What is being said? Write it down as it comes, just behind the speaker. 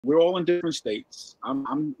we're all in different states.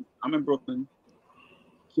 I'm in Brooklyn.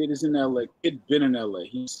 Kid is in LA. Kid been in LA.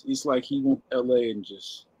 He's like he went to LA and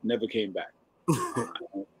just never came back.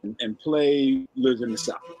 And Play lives in the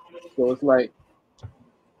South. So it's like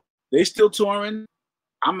they still touring.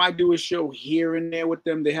 I might do a show here and there with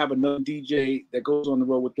them. They have another DJ that goes on the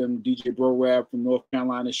road with them, DJ Bro Rap from North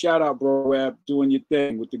Carolina. Shout out Bro Rap, doing your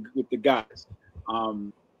thing with the guys.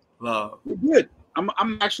 Love. We're good.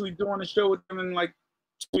 I'm actually doing a show with them in like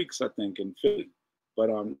 2 weeks, I think, in Philly. But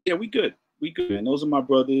yeah, we good. We good, man. Those are my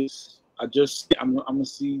brothers. I'm gonna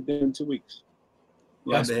see them in 2 weeks.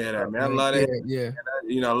 Love to hear that, man. I love to hear,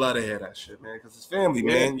 you know, I love to hear that shit, man. Because it's family,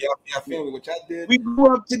 man. Y'all family. What y'all did. We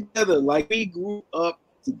grew up together. Like we grew up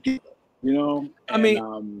together. You know. I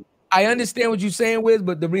mean, I understand what you're saying, Wiz,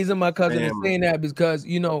 but the reason my cousin is saying that is because,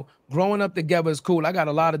 you know, growing up together is cool. I got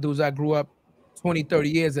a lot of dudes I grew up 20, 30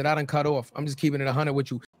 years that I done cut off. I'm just keeping it 100 with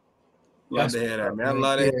you. Love to hear that, man. I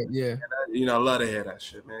love to hear, you know, I love to hear that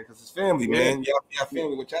shit, man. Because it's family, man. Y'all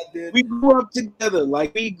family. What y'all did. We grew up together.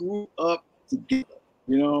 Like we grew up together.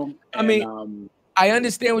 You know. I mean, I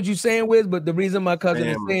understand what you're saying, Wiz, but the reason my cousin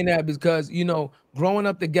is saying that is because, you know, growing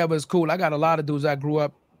up together is cool. I got a lot of dudes I grew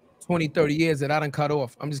up 20, 30 years that I done cut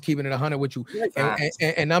off. I'm just keeping it 100 with you.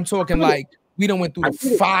 And I'm talking like we done went through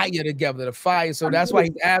the fire together, the fire. So that's why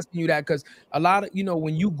he's asking you that, because a lot of, you know,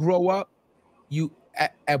 when you grow up,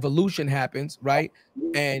 evolution happens, right?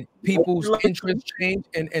 And people's interests change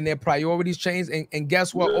and their priorities change. And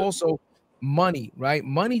guess what? Also, money, right?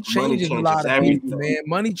 Money changes a lot of people, man.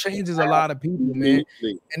 Money changes a lot of people, man.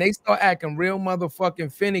 And they start acting real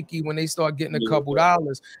motherfucking finicky when they start getting a couple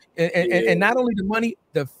dollars. And not only the money,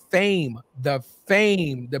 the fame,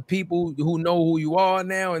 the people who know who you are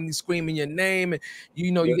now and screaming your name, and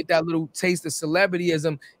you know, you get that little taste of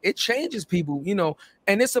celebrityism. It changes people, you know,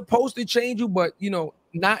 and it's supposed to change you, but you know,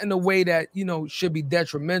 not in a way that, you know, should be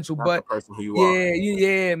detrimental. Not but the person who you are.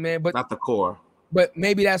 Yeah, man. But not the core. But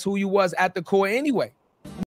maybe that's who you was at the core anyway.